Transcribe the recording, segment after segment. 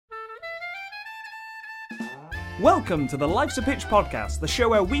Welcome to the Life's a Pitch podcast, the show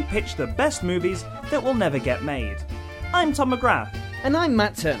where we pitch the best movies that will never get made. I'm Tom McGrath. And I'm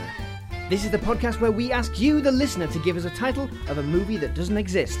Matt Turner. This is the podcast where we ask you, the listener, to give us a title of a movie that doesn't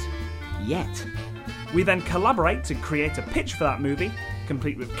exist. Yet. We then collaborate to create a pitch for that movie,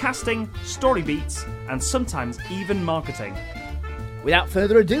 complete with casting, story beats, and sometimes even marketing. Without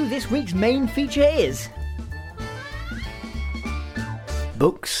further ado, this week's main feature is...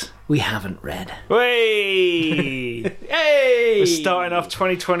 books we haven't read. Hey! Hey! We're starting off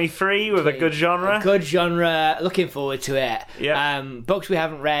 2023 with a good genre. Good genre. Looking forward to it. Yeah. Books we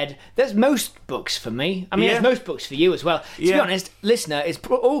haven't read. There's most books for me. I mean, Yeah. there's most books for you as well. To be honest, listener, it's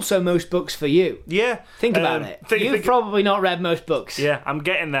also most books for you. Yeah. Think about it. You've probably not read most books. Yeah, I'm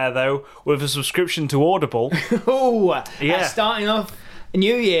getting there though with a subscription to Audible. Oh, Yeah. Starting off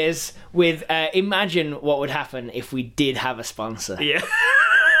New Year's with imagine what would happen if we did have a sponsor. Yeah.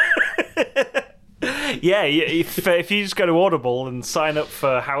 Yeah, if you just go to Audible and sign up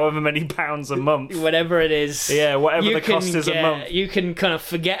for however many pounds a month, Whatever it is. Yeah, whatever you the cost can is a month. You can kind of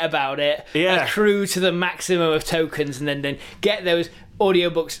forget about it, Yeah. accrue to the maximum of tokens, and then get those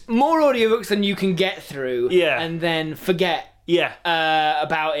audiobooks, more audiobooks than you can get through, Yeah. and then forget yeah,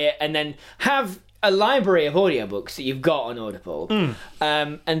 about it, and then have a library of audiobooks that you've got on Audible,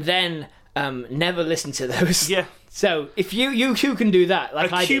 and then never listen to those. yeah. So if you can do that,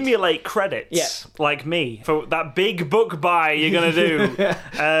 like Accumulate credits, like me, for that big book buy you're gonna do.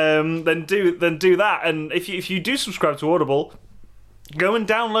 Then do that. And if you do subscribe to Audible, go and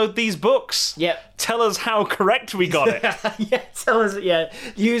download these books. Yep. Tell us how correct we got it. Yeah, tell us. Yeah,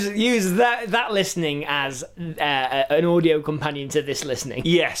 use that listening as an audio companion to this listening.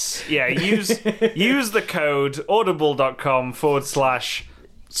 Yes. Yeah. Use the code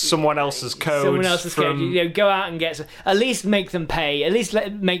audible.com/someone else's code. Someone else's code. You know, go out and get some. At least make them pay. At least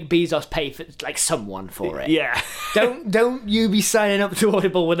make Bezos pay for like someone for it. Yeah. Don't you be signing up to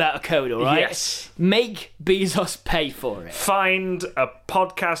Audible without a code, all right? Yes. Make Bezos pay for it. Find a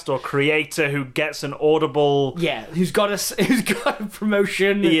podcast or creator who gets an Audible. Yeah, who's got a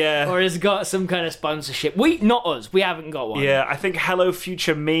promotion, Yeah. or has got some kind of sponsorship. Not us. We haven't got one. Yeah, I think Hello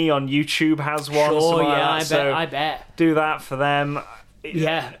Future Me on YouTube has one. Sure, something like yeah, that, I bet. Do that for them.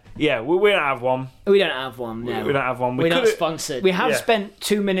 Yeah. Yeah, we don't have one. We don't have one, no. We don't have one. We're not could've- sponsored. We have Yeah. spent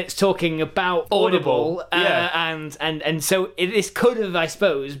 2 minutes talking about Audible, yeah. and so this could have, I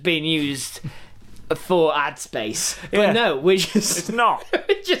suppose, been used for ad space. But Yeah. no, we're It's just not.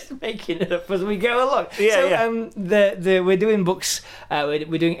 we're just making it up as we go along. Yeah, so yeah. we're doing books. We're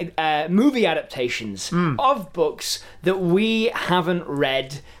doing movie adaptations of books that we haven't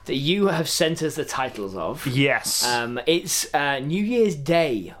read that you have sent us the titles of. Yes. It's New Year's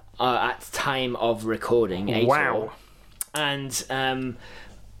Day at time of recording. April. Wow. And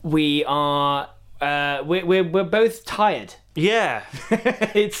we are we're both tired. Yeah.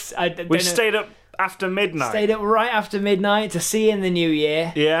 It's I don't We know, stayed up after midnight. stayed up right after midnight to see in the new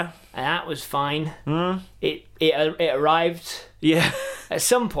year, Yeah. and that was fine. It arrived. Yeah. At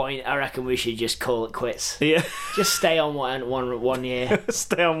some point, I reckon we should just call it quits. Yeah. Just stay on one year.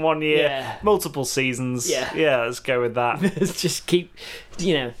 Stay on 1 year. Yeah. Multiple seasons. Yeah. Yeah, let's go with that. Just keep,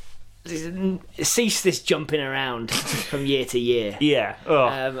 cease this jumping around from year to year. Yeah.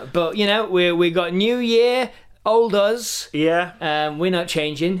 Oh. But we got new year, old us. Yeah. We're not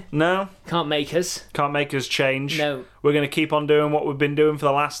changing. No. Can't make us. Can't make us change. No. We're going to keep on doing what we've been doing for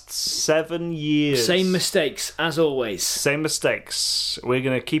the last 7 years. Same mistakes as always. Same mistakes. We're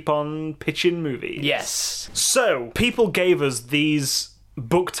going to keep on pitching movies. Yes. So, people gave us these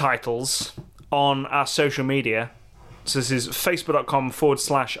book titles on our social media. So this is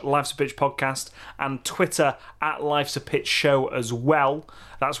facebook.com/Life's a Pitch podcast and Twitter @Life's a Pitch show as well.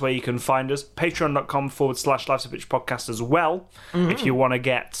 That's where you can find us. Patreon.com/Life's a Pitch podcast as well. If you want to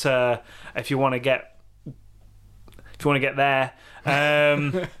get there.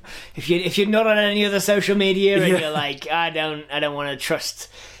 If you're not on any other social media and you're like, I don't want to trust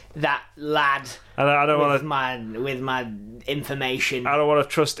that lad I don't want with my information. I don't want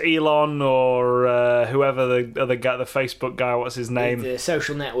to trust Elon or whoever the other guy, the Facebook guy. What's his name? The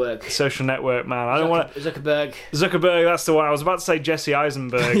social network. Social network man. I don't want to. Zuckerberg. Zuckerberg. That's the one. I was about to say Jesse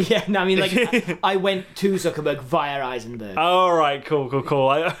Eisenberg. Yeah, no, I mean, like, I went to Zuckerberg via Eisenberg. All right, cool.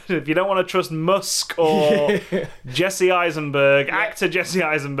 If you don't want to trust Musk or Jesse Eisenberg, actor Jesse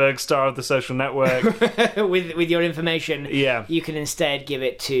Eisenberg, star of the Social Network, with your information, yeah, you can instead give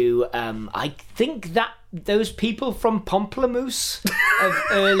it to I think that those people from Pomplamoose of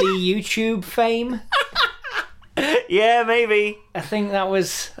early YouTube fame. Yeah, maybe. I think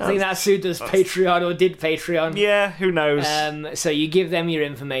that's who does Patreon or did Patreon. Yeah, who knows? So you give them your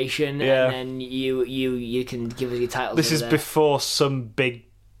information, Yeah. and then you can give us your titles. This over is there. before some big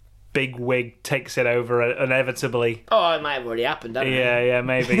wig takes it over inevitably. Oh, it might have already happened. I don't know. Yeah,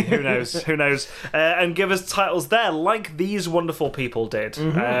 maybe. Who knows? Who knows? And give us titles there, like these wonderful people did.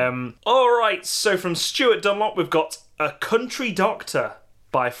 All right, so from Stuart Dunlop, we've got A Country Doctor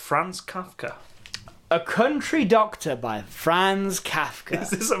by Franz Kafka. A Country Doctor by Franz Kafka.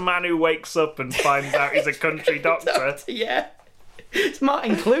 Is this a man who wakes up and finds out he's a country doctor? Yeah. It's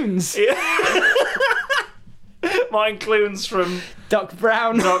Martin Clunes. Martin Clunes from Doc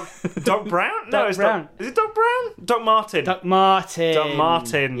Brown. Doc Brown? No, Doc it's Brown. Is it Doc Brown? Doc Martin. Doc Martin. Doc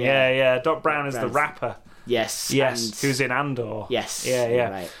Martin. Yeah. Doc Brown is the Brown's- rapper. Yes. Yes, and- who's in Andor. Yes.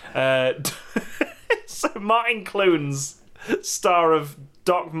 Yeah. Right. So Martin Clunes, star of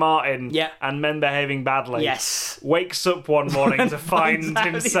Doc Martin Yeah. and Men Behaving Badly, Yes. wakes up one morning to find Finds out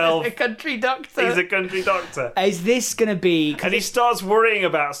himself he's a country doctor. he's a country doctor. Is this going to be... And he starts worrying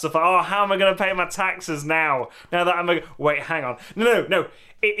about stuff like, oh, how am I going to pay my taxes now? Now that I'm a... Wait, hang on. No.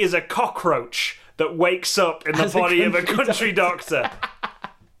 It is a cockroach that wakes up in the As a body of a country country doctor.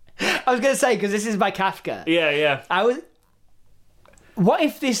 I was going to say, because this is by Kafka. Yeah. What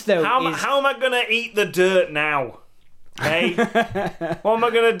if this, though, How am I going to eat the dirt now? Hey? What am I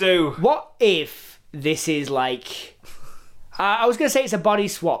going to do? What if this is like... I was going to say it's a body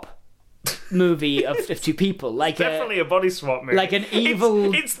swap movie of two people. Like Definitely a body swap movie. like an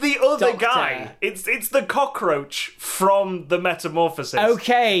evil It's the other doctor. guy. It's the cockroach from the Metamorphosis.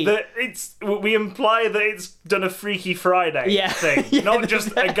 Okay. We imply that it's done a Freaky Friday Yeah. thing, Yeah, not just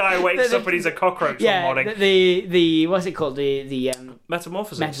a guy wakes up and he's a cockroach one Yeah, morning. the what's it called? The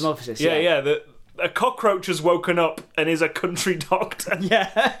Metamorphosis. Metamorphosis, Yeah. yeah. A cockroach has woken up and is a country doctor.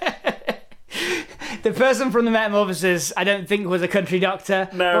 yeah. The person from the Metamorphosis, I don't think was a country doctor.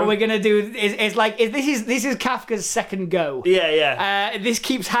 No. But we're gonna do this is Kafka's second go. Yeah. This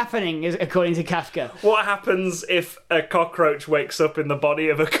keeps happening, according to Kafka. What happens if a cockroach wakes up in the body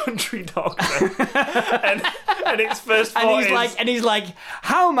of a country doctor? and its first thought And he's like,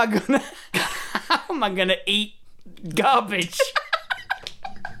 how am I gonna eat garbage?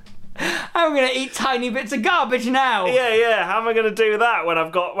 I'm gonna eat tiny bits of garbage now. Yeah. How am I going to do that when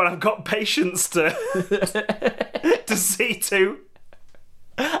I've got patients to to see to?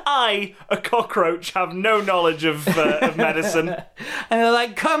 I, a cockroach, have no knowledge of medicine. And they're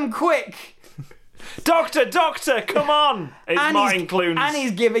like, come quick. Doctor, come on! It's Martin Clunes. And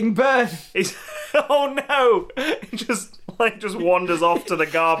he's giving birth. He's oh no! He just wanders off to the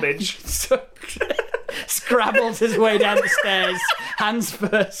garbage. So, scrabbles his way down the stairs, hands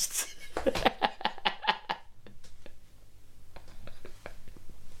first.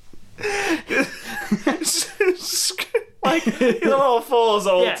 Like he's on all fours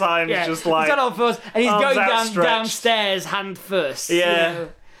all the time. Yeah. Just like he's on all fours, and he's arms going outstretched. downstairs hand first. Yeah. You know?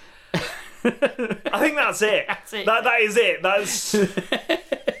 I think that's it. That's it. That is it. That's.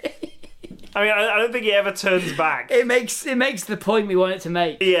 I mean, I don't think he ever turns back. It makes the point we want it to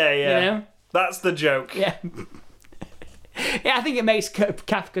make. Yeah. You know? That's the joke. Yeah. Yeah, I think it makes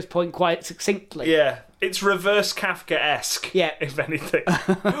Kafka's point quite succinctly. Yeah. It's reverse Kafka-esque. Yeah. If anything.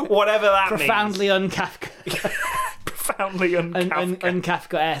 Whatever that Profoundly un-Kafka. means. Profoundly un-Kafka.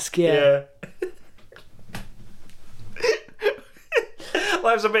 Un-Kafka-esque, yeah.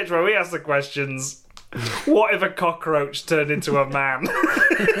 Life's a Bitch, where we ask the questions. What if a cockroach turned into a man?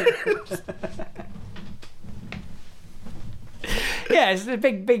 Yeah, it's the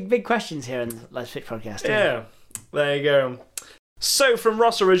big questions here in Let's Pitch Podcast. Yeah. There you go. So, from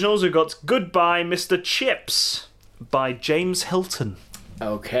Ross Originals, we've got Goodbye, Mr. Chips by James Hilton.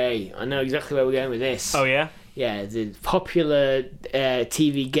 Okay, I know exactly where we're going with this. Oh, yeah? Yeah, the popular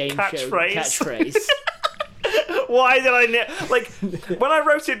TV game show catchphrase. Why did I... Like, when I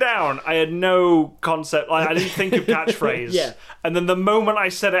wrote it down, I had no concept. Like, I didn't think of catchphrase. Yeah. And then the moment I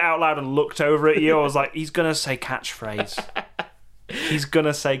said it out loud and looked over at you, I was like, he's going to say catchphrase. He's going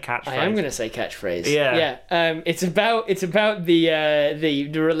to say catchphrase. I am going to say catchphrase. Yeah. Yeah. It's about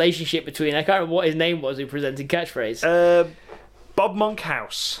the relationship between, I can't remember what his name was who presented catchphrase. Bob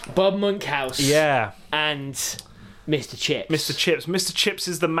Monkhouse. Bob Monkhouse. Yeah. And Mr. Chips. Mr. Chips. Mr. Chips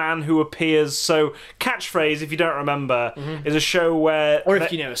is the man who appears. So, Catchphrase, if you don't remember, is a show where... Or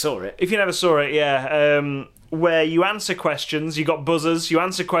if you never saw it. If you never saw it, yeah. Where you answer questions, you got buzzers, you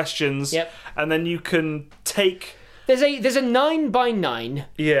answer questions, Yep. and then you can take... There's a 9x9.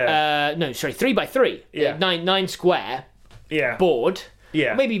 Yeah. 3x3. Yeah. 9 square Yeah. board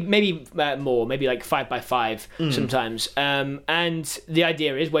Yeah. Maybe more, maybe like 5x5 sometimes. And the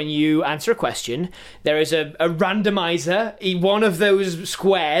idea is when you answer a question, there is a randomizer in one of those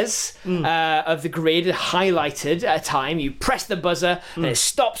squares of the grid highlighted at a time. You press the buzzer and it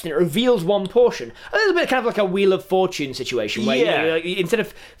stops and it reveals one portion. A little bit kind of like a Wheel of Fortune situation where instead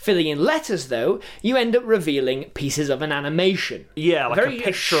of filling in letters, though, you end up revealing pieces of an animation. Yeah, like a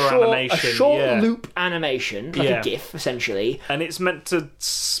picture animation. A short loop animation, like a GIF, essentially. And it's meant to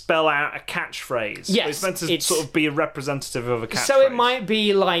spell out a catchphrase. Yes. It's meant to sort of be a representative of a catchphrase. So it might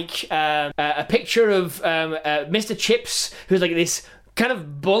be like a picture of Mr. Chips, who's like this kind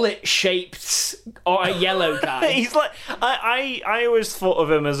of bullet-shaped or a yellow guy. He's like... I always thought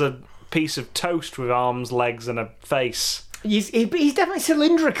of him as a piece of toast with arms, legs, and a face. He's definitely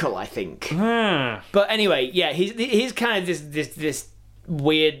cylindrical, I think. But anyway, yeah, he's kind of this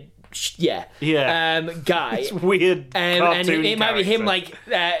weird, guy. It's weird, and it might be him like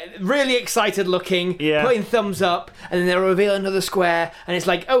really excited looking, putting thumbs up, and then they'll reveal another square, and it's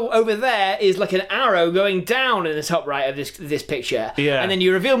like, oh, over there is like an arrow going down in the top right of this picture, and then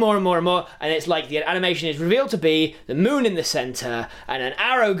you reveal more and more and more, and it's like the animation is revealed to be the moon in the center and an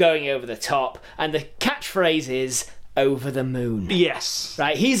arrow going over the top, and the catchphrase is over the moon. Yes.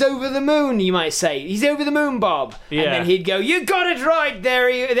 Right, he's over the moon, you might say. He's over the moon, Bob. Yeah. And then he'd go, you got it right,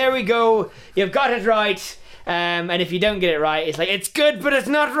 there we go. You've got it right. And if you don't get it right, it's like, it's good, but it's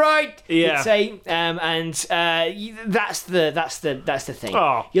not right. Yeah. You'd say, that's the thing.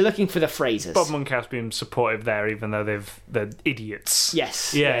 Oh. You're looking for the phrases. Bob Monkhouse being supportive there, even though they're idiots.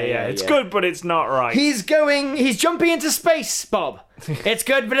 Yes. Yeah. It's good, but it's not right. He's jumping into space, Bob. It's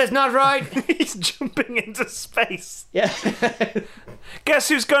good, but it's not right. He's jumping into space. Yeah. Guess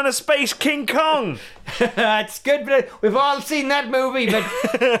who's going to space? King Kong. It's good, but we've all seen that movie, but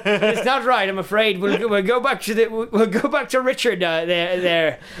it's not right. I'm afraid we'll go back to Richard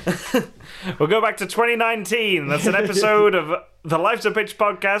there. We'll go back to 2019. That's an episode of the Life's a Pitch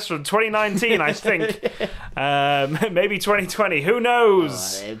podcast from 2019, I think. Maybe 2020. Who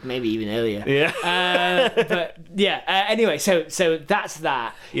knows? Maybe even earlier. Yeah. But yeah. Anyway, so that's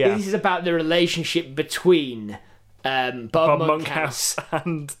that. Yeah. This is about the relationship between Bob Monkhouse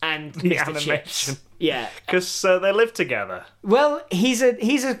and Mr. the animation. Chips. Yeah, because they live together. Well, he's an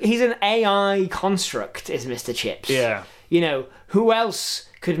AI construct, is Mr. Chips. Yeah. You know, who else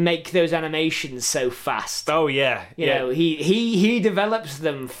could make those animations so fast? Oh yeah. You know, he develops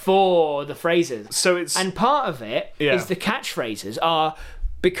them for the phrases. So it's and part of it is the catchphrases are.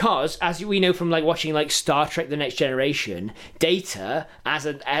 Because, as we know from like watching like Star Trek: The Next Generation, Data as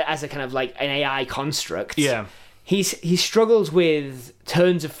a kind of like an AI construct, he struggles with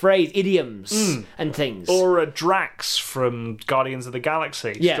turns of phrase, idioms, and things. Or Drax from Guardians of the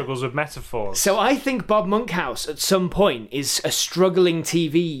Galaxy struggles with metaphors. So I think Bob Monkhouse at some point is a struggling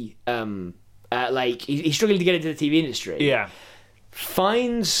TV, like he's struggling to get into the TV industry. Yeah,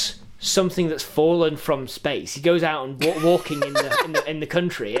 finds something that's fallen from space. He goes out and walking in the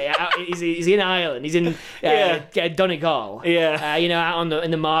country. He's in Ireland. He's in Donegal. Out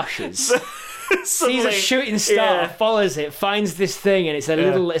in the marshes. Sees a shooting star, follows it, finds this thing, and it's a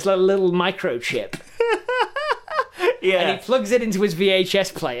little microchip. And he plugs it into his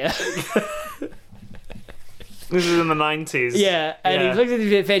VHS player. This is in the 90s. Yeah, and he plugs it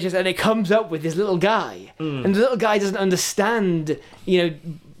into his VHS, and it comes up with this little guy, and the little guy doesn't understand.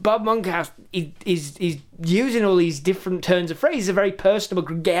 Bob Monkhouse is using all these different turns of phrase. He's a very personable,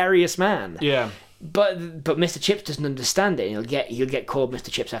 gregarious man. Yeah. But Mr. Chips doesn't understand it. And he'll get called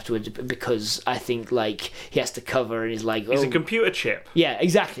Mr. Chips afterwards because I think like he has to cover and he's like he's a computer chip. Yeah,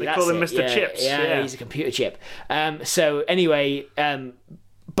 exactly. They call him Mr. Chips. Yeah, he's a computer chip. So anyway,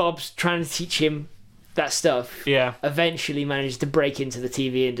 Bob's trying to teach him that stuff. Yeah. Eventually manages to break into the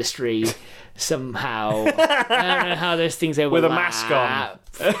TV industry somehow. I don't know how those things overlap. With a mask on.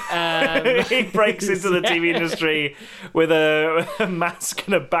 He breaks into the TV industry with a mask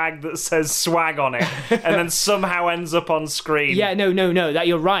and a bag that says swag on it, and then somehow ends up on screen. Yeah, no, that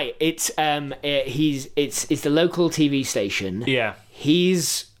you're right. It's the local TV station. Yeah.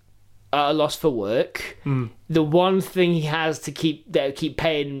 He's at a loss for work. The one thing he has to keep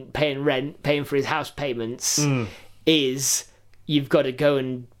paying rent, paying for his house payments, is you've got to go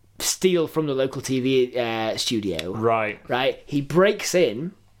and steal from the local TV studio. Right. He breaks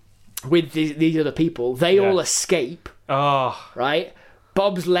in with these other people. They all escape. Oh. Right.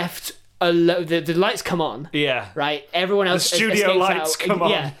 Bob's left alone. The lights come on. Yeah. Right. Everyone else. The studio lights come on.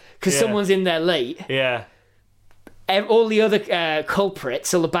 Yeah. Because someone's in there late. Yeah. all the other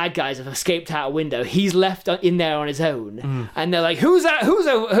culprits, all the bad guys have escaped out a window. He's left in there on his own, and they're like, "Who's that? Who's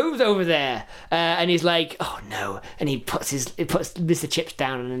over there?" And he's like, "Oh no!" And he puts Mr. Chips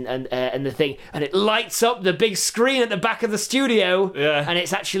down and the thing, and it lights up the big screen at the back of the studio. Yeah. And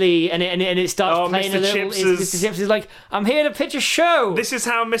it's actually and it starts playing Mr. a little. Mr. Chips is like, "I'm here to pitch a show." This is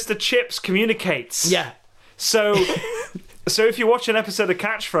how Mr. Chips communicates. Yeah. So if you watch an episode of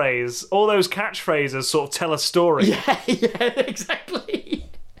Catchphrase, all those catchphrases sort of tell a story. Yeah, exactly.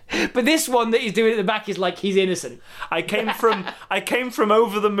 But this one that he's doing at the back is like he's innocent. I came from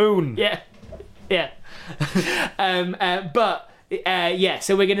over the moon. Yeah.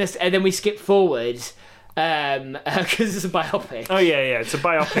 So we're gonna and then we skip forward because it's a biopic. Oh yeah. It's a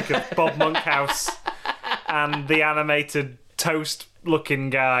biopic of Bob Monkhouse and the animated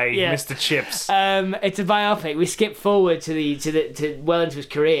toast-looking guy, Mr. Chips. It's a biopic. We skip forward to well into his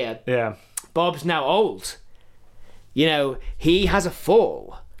career. Yeah. Bob's now old. You know, he has a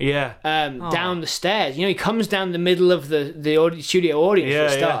fall. Yeah. Down the stairs. You know, he comes down the middle of the studio audience for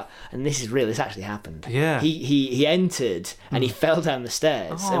a start. And this is real. This actually happened. Yeah. He entered and he fell down the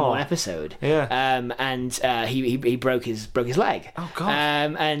stairs in one episode. Yeah. And he broke his leg. Oh God.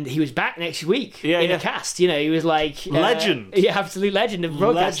 And he was back next week in a cast. You know, he was like legend. Yeah, absolute legend of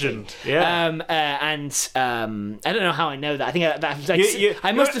broadcasting. Legend. Yeah. I don't know how I know that. I think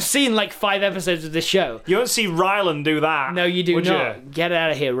I must have seen like 5 episodes of this show. You won't see Ryland do that. No, you do not. You? Get out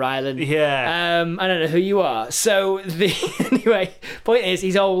of here, Ryland. Yeah. I don't know who you are. So anyway, point is,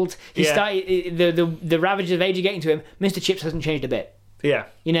 he's old. He started the ravages of age are getting to him. Mr. Chips hasn't changed a bit. Yeah.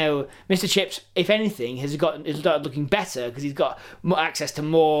 You know, Mr. Chips, if anything, has started looking better because he's got more access to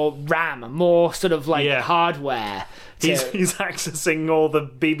more RAM, more sort of like hardware. He's accessing all the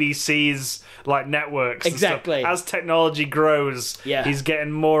BBC's like networks. Exactly. And stuff. As technology grows, he's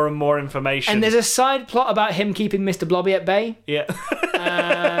getting more and more information. And there's a side plot about him keeping Mr. Blobby at bay. Yeah.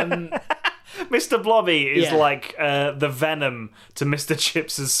 Mr. Blobby is like the Venom to Mr.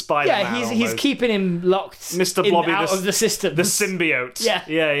 Chips' Spider-Man. Yeah, he's keeping him locked. Mr. Blobby out of the system. The symbiote. Yeah.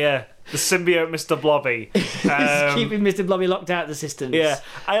 The symbiote, Mr. Blobby. He's keeping Mr. Blobby locked out of the systems. Yeah,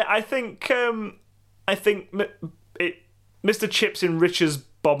 I think Mr. Chips enriches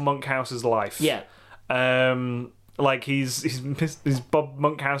Bob Monkhouse's life. Yeah. Like he's Bob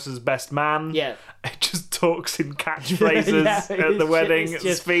Monkhouse's best man. Yeah. It just talks in catchphrases at the wedding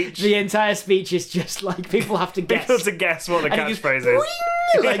speech. The entire speech is just like people have to guess. People have to guess what the catchphrase is.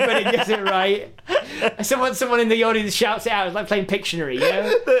 Like when he gets it right. Someone in the audience shouts it out. It's like playing Pictionary, you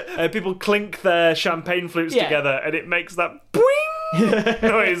know? People clink their champagne flutes together and it makes that boing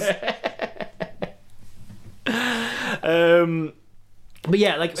noise. But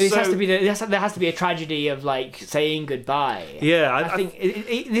yeah, like there has to be a tragedy of like saying goodbye. Yeah, I think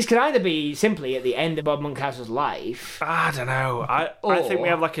this could either be simply at the end of Bob Monkhouse's life. I don't know. I think we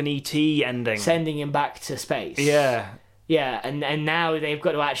have like an ET ending, sending him back to space. Yeah. Yeah, and now they've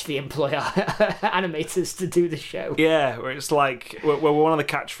got to actually employ animators to do the show. Yeah, where it's like one of the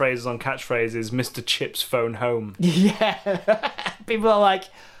catchphrases on Catchphrase is Mr. Chips phone home. Yeah, people are like.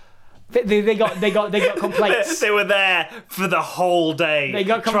 They got complaints. They were there for the whole day. They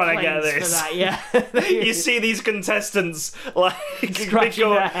got trying to get this. For that, yeah. You see these contestants like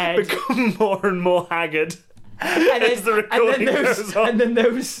become more and more haggard. As the recording goes on. And then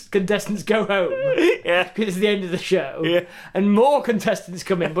those contestants go home. Yeah, because it's the end of the show. Yeah, and more contestants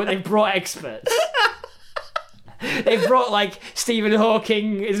come in, but they've brought experts. They've brought like Stephen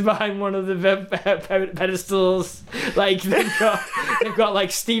Hawking is behind one of the pedestals. Like they've got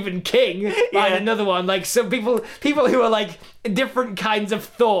like Stephen King behind another one. Like some people who are like different kinds of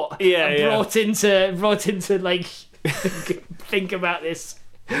thought. Brought into like think about this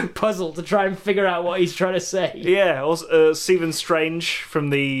puzzle to try and figure out what he's trying to say. Yeah, also Stephen Strange from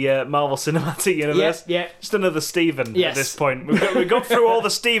the Marvel Cinematic Universe. Yeah. Just another Stephen at this point. We've got through all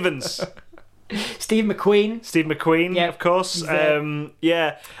the Stevens. Steve McQueen, of course. I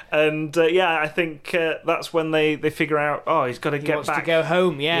think that's when they figure out. Oh, he's got to get back to go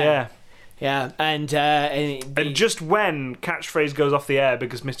home. Yeah. And just when Catchphrase goes off the air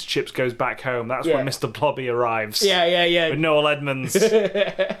because Mr. Chips goes back home, that's when Mr. Blobby arrives. Yeah. With Noel Edmonds.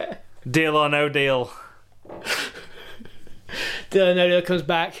 Deal or no deal. Deal or no deal comes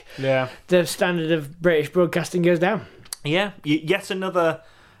back. Yeah. The standard of British broadcasting goes down. Yeah. Yet another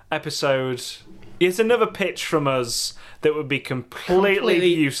episode. It's another pitch from us that would be completely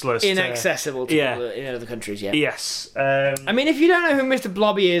useless, inaccessible to people in other countries. Yeah. Yes. I mean, if you don't know who Mr.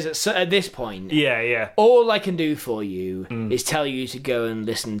 Blobby is at this point, all I can do for you is tell you to go and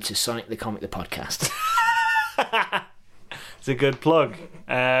listen to Sonic the Comic, the podcast. It's a good plug.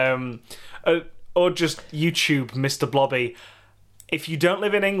 or just YouTube Mr. Blobby. If you don't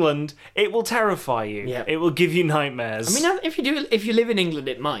live in England, it will terrify you. Yeah. It will give you nightmares. I mean, if you live in England,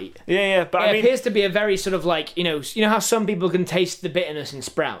 it might. Yeah, but It appears to be a very sort of like, you know how some people can taste the bitterness in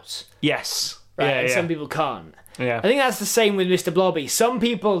sprouts, yes. right? Yeah, and yeah. some people can't. Yeah. I think that's the same with Mr. Blobby. Some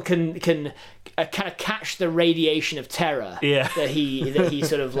people can kind of catch the radiation of terror that he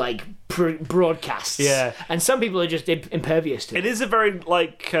sort of like broadcasts. Yeah. And some people are just impervious to it. It is a very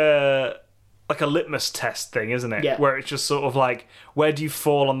like a litmus test thing, isn't it? Yeah. Where it's just sort of like, where do you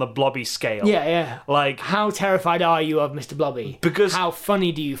fall on the Blobby scale? Yeah. Like, How terrified are you of Mr. Blobby? Because- how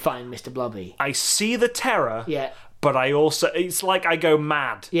funny do you find Mr. Blobby? I see the terror. Yeah. But I also, it's like I go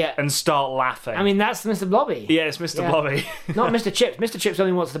mad. Yeah. And start laughing. I mean, that's Mr. Blobby. yeah, it's Mr. Yeah. Blobby. Not Mr. Chips. Mr. Chips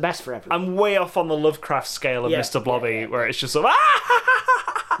only wants the best for everyone. I'm way off on the Lovecraft scale of Yeah, Mr. Blobby, yeah. where it's just sort of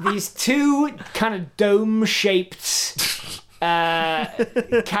These two kind of dome-shaped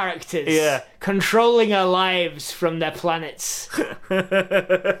characters Yeah. controlling our lives from their planets.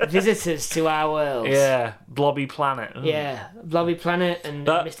 Visitors to our world. yeah, Blobby Planet. Yeah, Blobby Planet and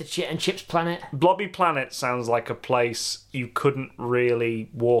That- Mr. and Chips Planet. Blobby Planet sounds like a place you couldn't really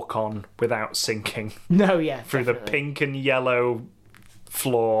walk on without sinking No, yeah, through the definitely. pink and yellow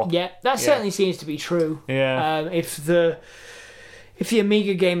floor. Yeah, that certainly seems to be true. Yeah. If the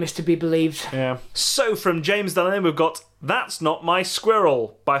Amiga game is to be believed. Yeah. So from James Delaney, we've got "That's Not My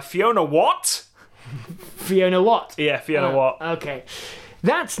Squirrel" by Fiona Watt. Fiona Watt. Yeah, Fiona Watt. Okay.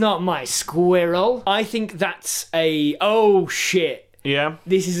 That's not my squirrel. I think that's a... Oh, shit. Yeah.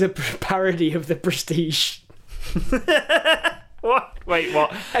 This is a parody of The Prestige. What? Wait,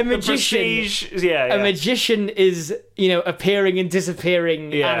 what? A The magician. Prestige. Yeah. A magician is, appearing and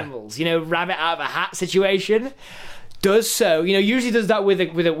disappearing Yeah. animals. Rabbit out of a hat situation. Does so. Usually does that with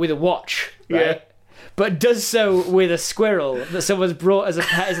a watch. Right? Yeah. But does so with a squirrel that someone's brought as a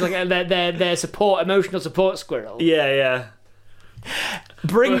pet, as like their emotional support squirrel. Yeah.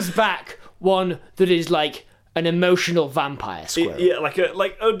 Brings back one that is like an emotional vampire squirrel.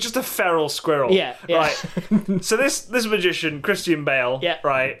 Yeah, just a feral squirrel. Yeah. Right. So this magician, Christian Bale, Yeah.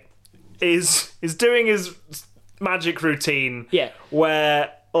 right, is doing his magic routine. Yeah.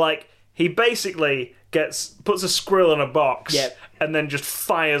 Where he basically puts a squirrel in a box. Yeah. And then just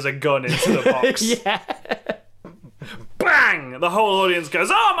fires a gun into the box. Yeah. Bang! The whole audience goes,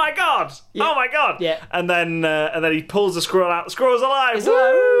 "Oh my god! Oh my god!" Yeah. And then he pulls the squirrel out. The squirrel's alive. It's Woo!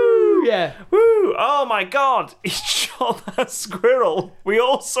 like, woo! Yeah. Woo! Oh my god! He shot that squirrel. We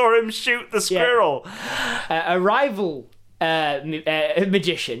all saw him shoot the squirrel. A rival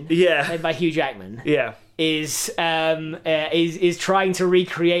magician, played by Hugh Jackman, Yeah. is trying to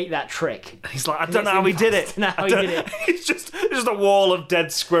recreate that trick. He's like, I don't know how he did it. I don't know how he did it. It's just a wall of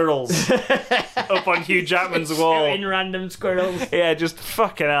dead squirrels up on Hugh Jackman's wall. In random squirrels. Yeah, just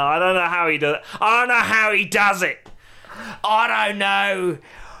fucking hell. I don't know how he does it. I don't know how he does it. I don't know.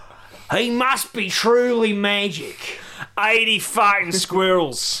 He must be truly magic. 80 fighting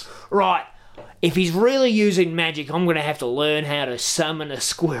squirrels. Right. If he's really using magic, I'm going to have to learn how to summon a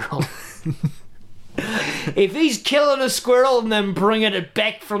squirrel. If he's killing a squirrel and then bringing it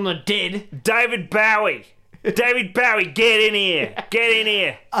back from the dead... David Bowie, get in here. Get in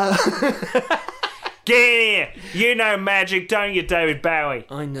here. Get in here. You know magic, don't you, David Bowie?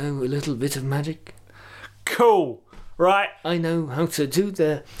 I know a little bit of magic. Cool. Right? I know how to do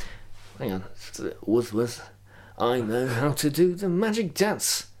the... Hang on. I know how to do the magic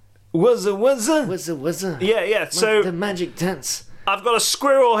dance. Wuzza. Wuzza. Yeah. So The magic dance. I've got a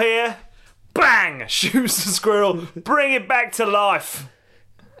squirrel here. Bang! Shoots the squirrel. Bring it back to life.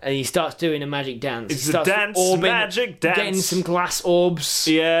 And he starts doing a magic dance. It's He starts a dance, magic dance. Getting some glass orbs.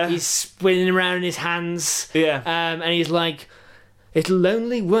 Yeah. He's spinning around in his hands. Yeah. And he's like, "It'll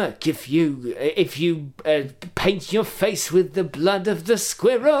only work if you paint your face with the blood of the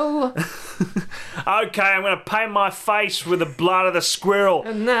squirrel." Okay, I'm going to paint my face with the blood of the squirrel.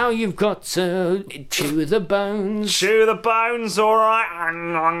 And now you've got to chew the bones. Chew the bones, all right.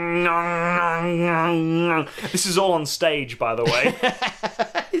 This is all on stage, by the way.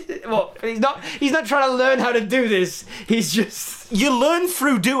 Well, he's not trying to learn how to do this. He's just You learn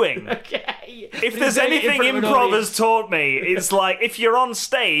through doing. okay. If there's anything improv has taught me, it's like if you're on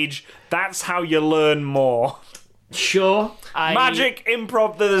stage, that's how you learn more. Sure. Magic,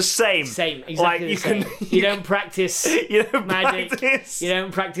 improv, they're the same. Same, exactly Like, the you same. can- You don't practice You don't magic. practice. You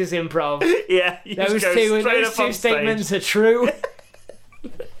don't practice improv. Yeah, you Those just go two straight up on statements are true.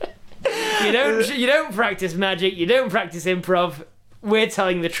 You don't practice magic. You don't practice improv. We're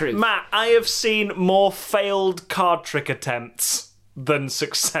telling the truth. Matt, I have seen more failed card trick attempts than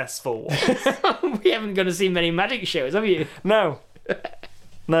successful ones. We haven't gone to see many magic shows, have you? No.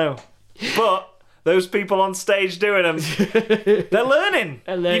 But those people on stage doing them, they're learning.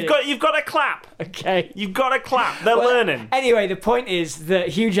 learning. You've got to clap. Okay. You've got to clap. They're learning. Anyway, the point is that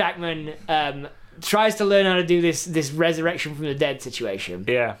Hugh Jackman tries to learn how to do this resurrection from the dead situation.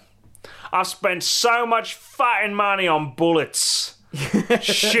 Yeah. I spent so much fucking money on bullets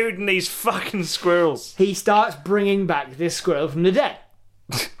shooting these fucking squirrels. He starts bringing back this squirrel from the dead,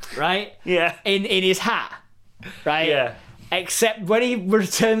 right? Yeah. In his hat, right? Yeah. Except when he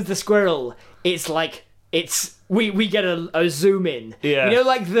returns the squirrel, it's like we get a zoom in. Yeah. You know,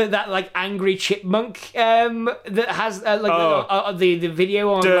 like that like angry chipmunk that has the video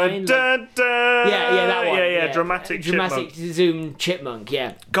online. Dun, dun, dun. Yeah, that one. Yeah. Dramatic zoom chipmunk.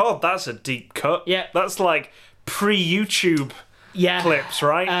 Yeah. God, that's a deep cut. Yeah. That's like pre-YouTube clips,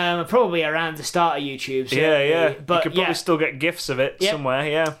 right? Probably around the start of YouTube. Yeah. But you could probably still get GIFs of it somewhere,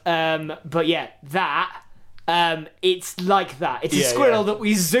 yeah. But yeah, that it's like that. It's a Yeah, squirrel yeah. that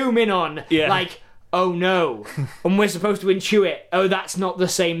we zoom in on, Yeah. like, oh no, and we're supposed to intuit, oh, that's not the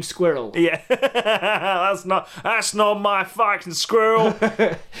same squirrel. Yeah. that's not my fucking squirrel.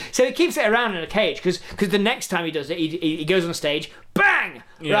 So he keeps it around in a cage because the next time he does it, he goes on stage, bang,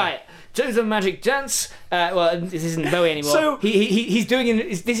 right. Do the magic dance. Well, this isn't Bowie anymore. So he's doing.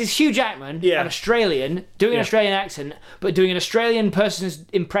 This is Hugh Jackman, an Australian, doing an Australian accent, but doing an Australian person's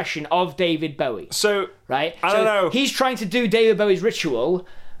impression of David Bowie. So Right? I don't know. He's trying to do David Bowie's ritual.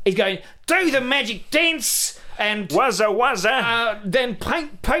 He's going, do the magic dance and wazza. then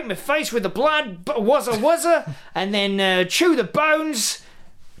paint my face with the blood, wazza, and then chew the bones.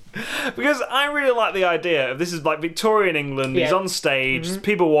 Because I really like the idea of this is like Victorian England. He's on stage,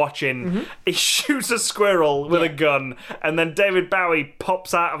 people watching. He shoots a squirrel with a gun, and then David Bowie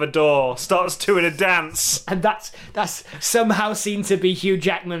pops out of a door, starts doing a dance. And that's somehow seen to be Hugh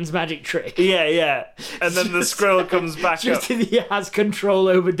Jackman's magic trick. Yeah. And then the squirrel comes back up. Just that he has control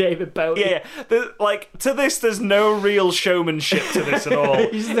over David Bowie. Yeah. Like, to this, there's no real showmanship to this at all.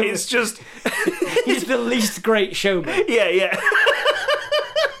 It's just... He's the least great showman. Yeah.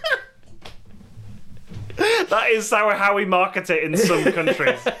 That is how we market it in some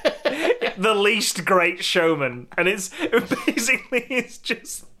countries. The least great showman. And it's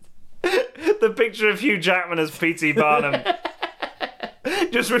just the picture of Hugh Jackman as P.T. Barnum.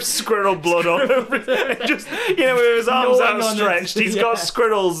 Just with squirrel blood on over it. Just, with his arms outstretched. He's got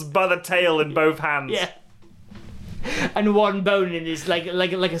squirrels by the tail in both hands. Yeah. And one bone in his, like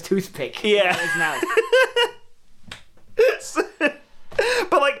a toothpick. Yeah. In his mouth.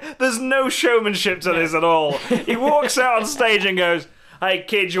 But, like, there's no showmanship to this at all. He walks out on stage and goes, hey,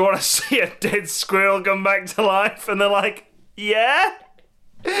 kid, you want to see a dead squirrel come back to life? And they're like, yeah?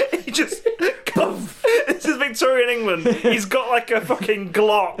 He just... This is Victorian England. He's got, like, a fucking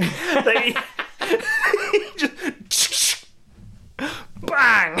Glock. That he just...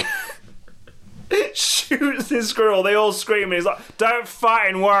 Bang! Shoots this squirrel. They all scream and he's like, don't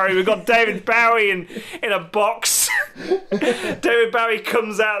fucking worry, we've got David Bowie in a box. David Bowie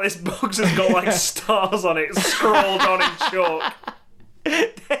comes out, this box has got like stars on it scrawled on in chalk.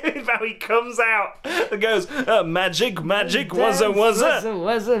 David Bowie comes out and goes, magic, wazza.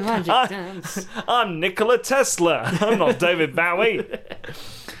 Magic dance. I'm Nikola Tesla. I'm not David Bowie.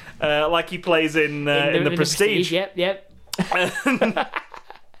 Like he plays in the Prestige. Yep.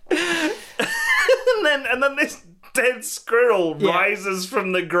 And then this dead squirrel rises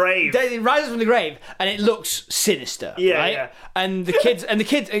from the grave. It rises from the grave, and it looks sinister. Yeah, right? yeah. And the kids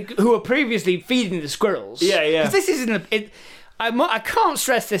who were previously feeding the squirrels. Yeah. 'Cause this isn't I can't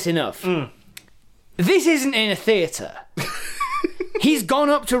stress this enough. This isn't in a theatre. He's gone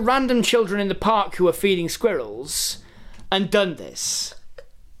up to random children in the park who are feeding squirrels and done this.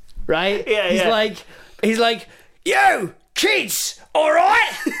 Right? Yeah, He's like, yo, kids, all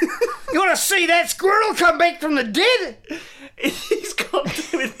right? You want to see that squirrel come back from the dead? He's got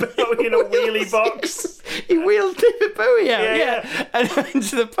David Bowie in a wheelie box. He wheeled David Bowie out, Yeah. and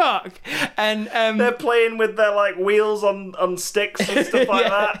into the park. And they're playing with their like wheels on sticks and stuff like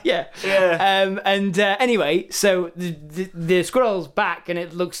that. Yeah. Anyway, so the squirrel's back, and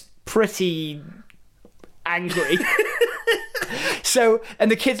it looks pretty angry. And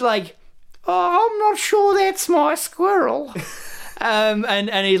the kid's like, oh, I'm not sure that's my squirrel.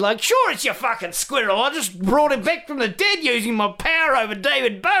 And he's like, sure, it's your fucking squirrel. I just brought him back from the dead using my power over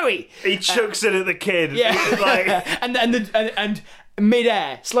David Bowie. He chucks it at the kid. Yeah. Like... and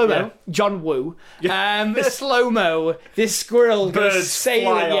mid-air, slow-mo, John Woo, slow-mo, this squirrel goes Birds sailing.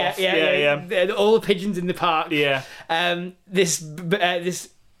 fly off. Yeah. All the pigeons in the park. Yeah. This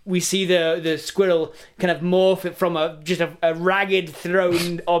we see the squirrel kind of morph it from just a ragged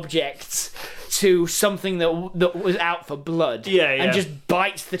thrown object to something that was out for blood. Yeah. And just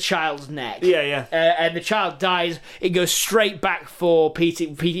bites the child's neck. Yeah. And the child dies. It goes straight back for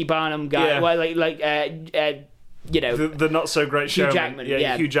P.T. Barnum guy. Yeah. Well, you know, the not so great Hugh showman. Jackman,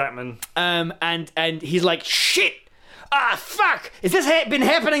 yeah. Hugh Jackman. And he's like, shit. Ah, fuck! Has this been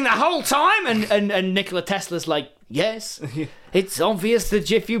happening the whole time? And Nikola Tesla's like, yes. It's obvious that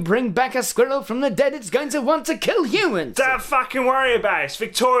if you bring back a squirrel from the dead, it's going to want to kill humans. Don't fucking worry about it. It's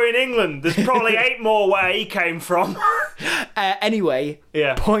Victorian England. There's probably 8 more where he came from. Anyway,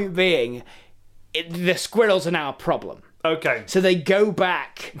 Yeah. point being, the squirrels are now a problem. Okay. So they go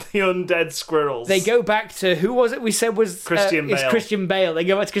back. The undead squirrels. They go back to, who was it we said was... Christian Bale. It's Christian Bale. They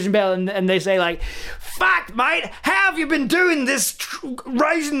go back to Christian Bale and they say like, fuck, mate, how have you been doing this,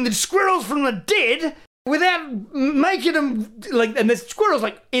 raising the squirrels from the dead without making them, like, and the squirrels,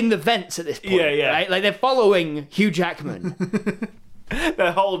 like, in the vents at this point, Yeah. right? Like, they're following Hugh Jackman.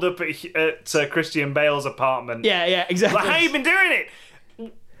 They're holed up at Christian Bale's apartment. Yeah, exactly. Like, how you been doing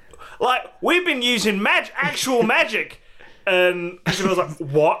it? Like, we've been using actual magic. And Christian Bale's like,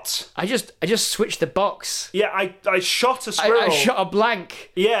 what? I just switched the box. Yeah, I shot a squirrel. I shot a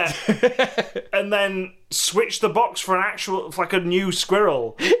blank. Yeah. And then switched the box for like a new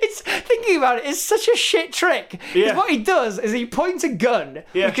squirrel. It's, thinking about it, it's such a shit trick. Yeah. 'Cause what he does is he points a gun,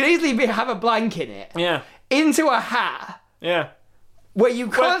 which could easily have a blank in it, Yeah. into a hat Yeah. where you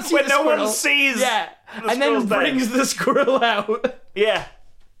can't see where the no squirrel. one sees Yeah. the And then squirrel's there. brings the squirrel out. Yeah.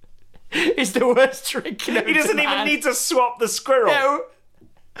 It's the worst trick known He doesn't to even man. need to swap the squirrel. No,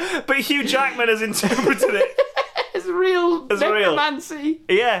 But Hugh Jackman has interpreted it. it's real It's real. necromancy.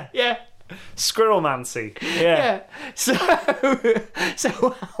 Yeah. Yeah. Squirrelmancy. Yeah. Yeah. So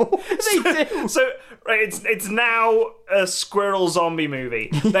what do they do? So right, it's now a squirrel zombie movie.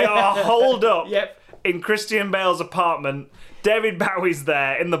 They are holed up Yep. in Christian Bale's apartment. David Bowie's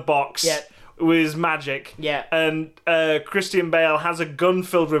there in the box Yep. with his magic. Yeah. And Christian Bale has a gun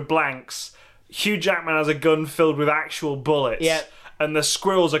filled with blanks. Hugh Jackman has a gun filled with actual bullets. Yep. And the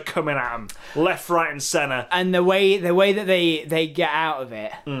squirrels are coming at him left, right, and centre. And the way that they get out of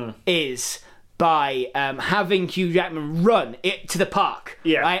it is by having Hugh Jackman run it to the park.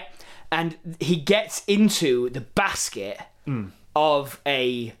 Yeah. Right? And he gets into the basket of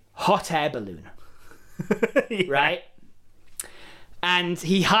a hot air balloon. Right? And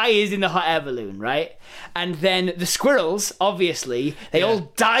he hides in the hot air balloon, right? And then the squirrels, obviously, they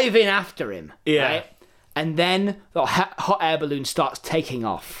all dive in after him. Yeah. Right? And then the hot air balloon starts taking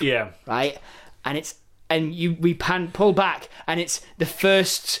off. Yeah. Right? We pull back, and it's the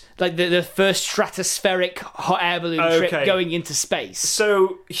first, like the first stratospheric hot air balloon trip going into space.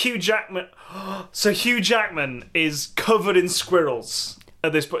 So Hugh Jackman is covered in squirrels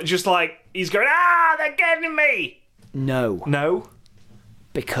at this point. Just like he's going, they're getting me. No,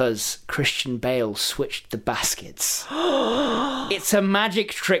 because Christian Bale switched the baskets. It's a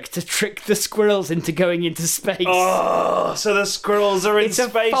magic trick to trick the squirrels into going into space. Oh, so the squirrels are in It's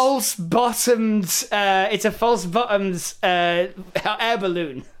space. a false bottomed air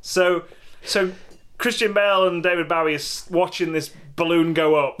balloon. So Christian Bale and David Bowie is watching this balloon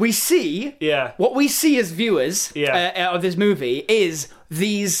go up. We see Yeah. what we see as viewers of this movie is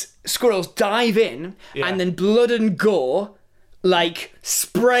these squirrels dive in and then blood and gore like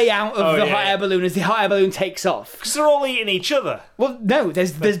spray out of the hot air balloon as the hot air balloon takes off. Because they're all eating each other. Well, no,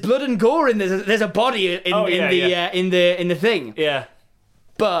 there's blood and gore and there's a body in the thing. Yeah.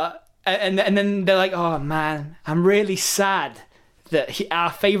 But and then they're like, oh man, I'm really sad that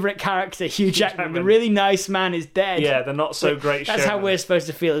our favourite character, Hugh Jackman, the really nice man, is dead. Yeah, the not so great That's how showman. we're supposed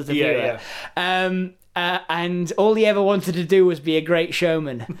to feel as the viewer. Yeah. And all he ever wanted to do was be a great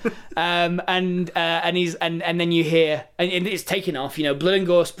showman. And then you hear, and it's taking off, blood and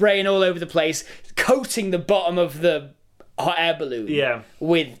gore spraying all over the place, coating the bottom of the hot air balloon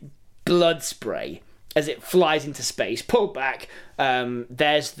with blood spray as it flies into space. Pulled back,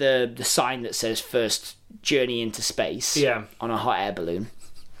 there's the sign that says first journey into space on a hot air balloon.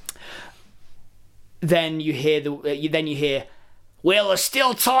 Then you hear well, there's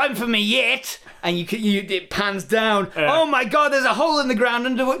still time for me yet, and it pans down. Oh my God! There's a hole in the ground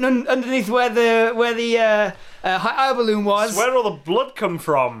underneath where the hot air balloon was. Where did all the blood come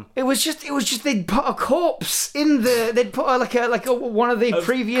from? It was just they'd put a corpse in the. They'd put one of the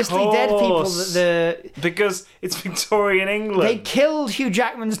previously dead people. Because it's Victorian England. They killed Hugh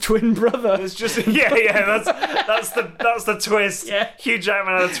Jackman's twin brother. It's just that's the twist. Yeah. Hugh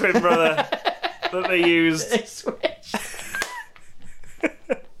Jackman had a twin brother that they used. They switched.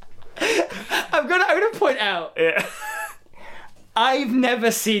 I'm gonna point out. Yeah. I've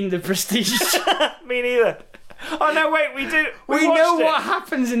never seen The Prestige. Me neither. Oh no, wait, we did. We watched know it. what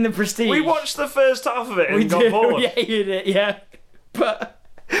happens in The Prestige. We watched the first half of it and We got do. bored. Yeah, you did. Yeah, but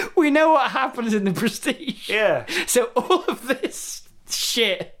we know what happens in The Prestige. Yeah. So all of this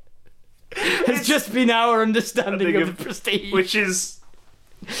shit has just been our understanding of The Prestige. Which is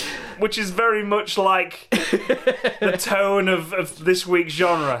very much like the tone of this week's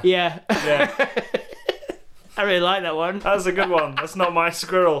genre. Yeah. Yeah. I really like that one. That's a good one. That's not my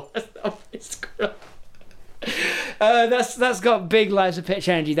squirrel. That's got big Lives of Pitch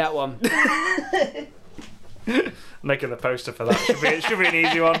energy, that one. Making the poster for that should be an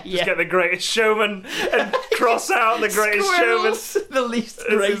easy one. Just Yeah. get The Greatest Showman and cross out The Greatest Squirrels, the least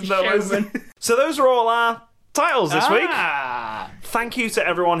great Showman. showman. So those are all our titles this week. Ah. Thank you to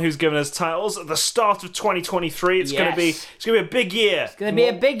everyone who's given us titles at the start of 2023. It's going to Yes. be a big year. It's going to be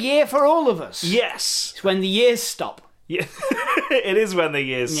a big year for all of us. Yes. It's when the years stop. Yeah. It is when the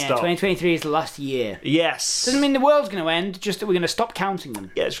years Yeah, stop. 2023 is the last year. Yes. Doesn't mean the world's going to end, just that we're going to stop counting them.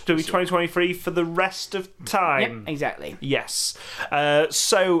 Yeah, it's going to be 2023 for the rest of time. Yep, exactly. Yes.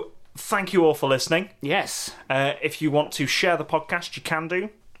 So thank you all for listening. Yes. If you want to share the podcast, you can do.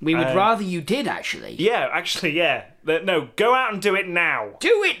 We would rather you did, actually. Yeah, actually, yeah. No, go out and do it now.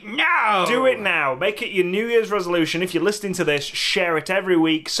 Do it now! Do it now. Make it your New Year's resolution. If you're listening to this, share it every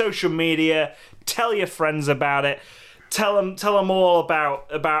week. Social media. Tell your friends about it. Tell them all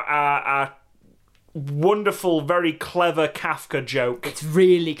about our wonderful, very clever Kafka joke. It's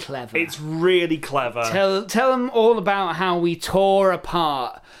really clever. It's really clever. Tell them all about how we tore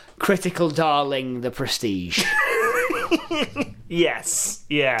apart critical darling The Prestige. Yes,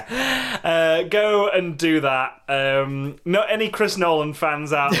 yeah. Go and do that. Not any Chris Nolan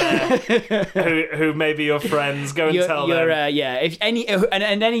fans out there who may be your friends. Go and tell them. Yeah. If any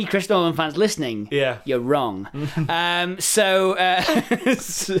and any Chris Nolan fans listening, Yeah. you're wrong. So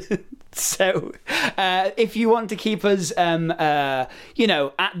if you want to keep us, at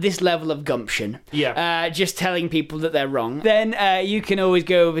this level of gumption, just telling people that they're wrong, then you can always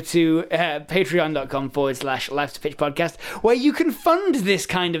go over to patreon.com/Life's a Pitch podcast, where you can fund this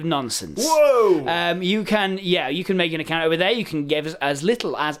kind of nonsense. Whoa! You can make an account over there. You can give us as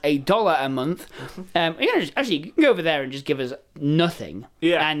little as $1 a month. You can go over there and just give us nothing,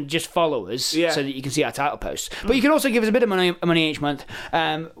 and just follow us, so that you can see our title posts. But you can also give us a bit of money each month,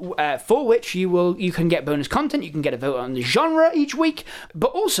 for which you can get bonus content. You can get a vote on the genre each week, but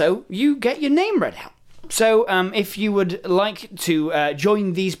also you get your name read out. So if you would like to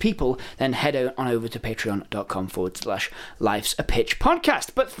join these people, then head on over to patreon.com/Life's a Pitch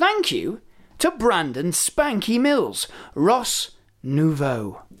podcast. But thank you to Brandon Spanky Mills, Ross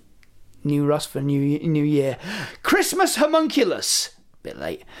Nouveau, New Ross for New Year, Christmas Homunculus, bit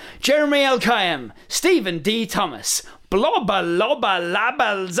late, Jeremy L. Kayam, Stephen D. Thomas, Blobba Lobba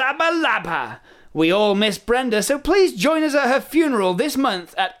Labba Zabba Labba. We all miss Brenda, so please join us at her funeral this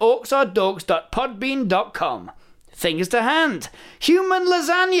month at orcsardorks.podbean.com. Things to hand. Human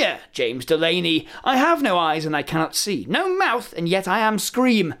lasagna. James Delaney. I have no eyes and I cannot see. No mouth and yet I am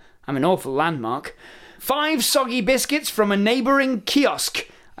Scream. I'm an awful landmark. 5 soggy biscuits from a neighbouring kiosk.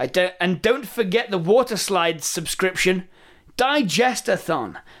 Don't forget the water slide subscription.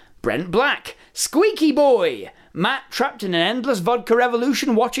 Digestathon. Brent Black. Squeaky Boy. Matt trapped in an endless vodka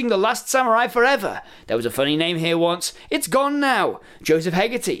revolution watching The Last Samurai forever. There was a funny name here once. It's gone now. Joseph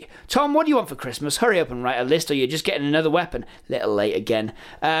Hegarty. Tom, what do you want for Christmas? Hurry up and write a list or you're just getting another weapon. Little late again.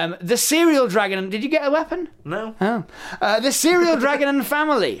 The Cereal Dragon. Did you get a weapon? No. Oh. The Cereal Dragon and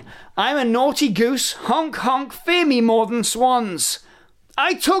Family. I'm a naughty goose. Honk honk. Fear me more than swans.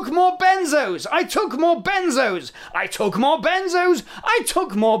 I took more benzos. I took more benzos. I took more benzos. I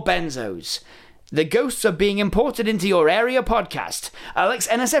took more benzos. The Ghosts Are Being Imported into Your Area podcast. Alex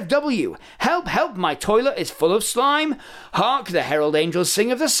NSFW. Help, my toilet is full of slime. Hark, the Herald Angels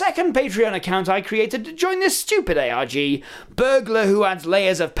sing of the second Patreon account I created to join this stupid ARG. Burglar who adds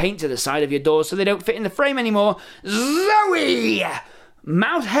layers of paint to the side of your doors so they don't fit in the frame anymore. Zoe!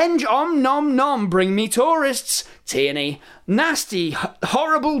 Mouthhenge om nom nom, bring me tourists. Tierney. Nasty,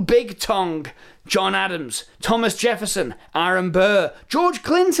 horrible big tongue. John Adams, Thomas Jefferson, Aaron Burr, George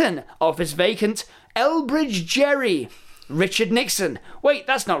Clinton, Office Vacant, Elbridge Jerry, Richard Nixon. Wait,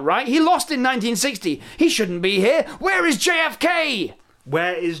 that's not right. He lost in 1960. He shouldn't be here. Where is JFK?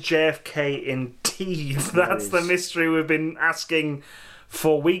 Where is JFK indeed? That's the mystery we've been asking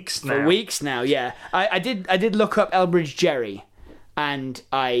for weeks now. Yeah. I did look up Elbridge Jerry, and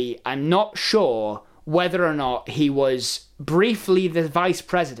I'm not sure whether or not he was briefly the vice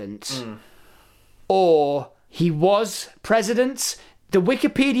president or he was president. The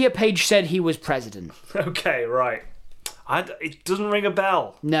Wikipedia page said he was president. Okay, right. It doesn't ring a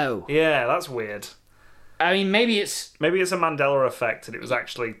bell. No. Yeah, that's weird. I mean, maybe it's Maybe it's a Mandela effect and it was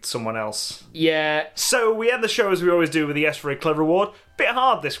actually someone else. yeah. So we end the show as we always do with the Yes Very Clever Award. Bit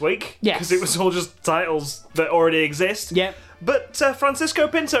hard this week. Yes. Because it was all just titles that already exist. Yep. But Francisco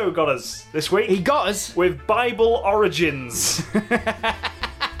Pinto got us this week. He got us. With Bible Origins.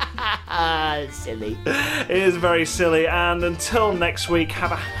 Silly. It is very silly, and until next week,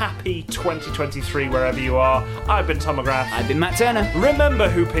 have a happy 2023 wherever you are. I've been Tom McGrath. I've been Matt Turner. Remember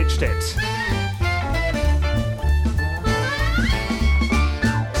who pitched it.